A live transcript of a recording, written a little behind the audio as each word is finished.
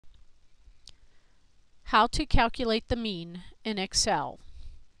How to calculate the mean in Excel.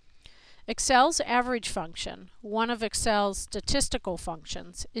 Excel's average function, one of Excel's statistical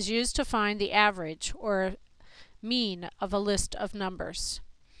functions, is used to find the average or mean of a list of numbers.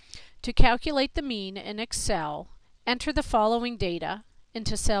 To calculate the mean in Excel, enter the following data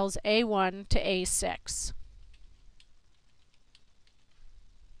into cells A1 to A6.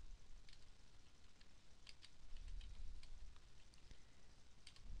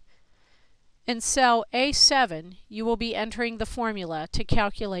 In cell A7, you will be entering the formula to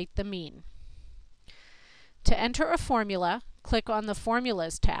calculate the mean. To enter a formula, click on the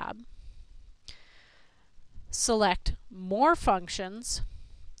Formulas tab, select More Functions,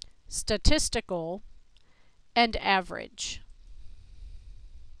 Statistical, and Average.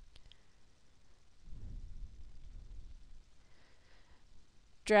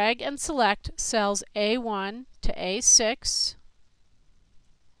 Drag and select cells A1 to A6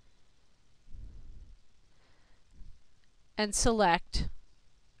 and select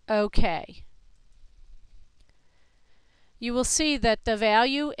OK. You will see that the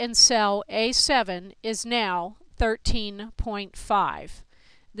value in cell A7 is now 13.5.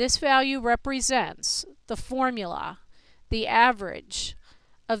 This value represents the formula, the average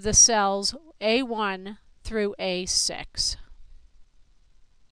of the cells A1 through A6.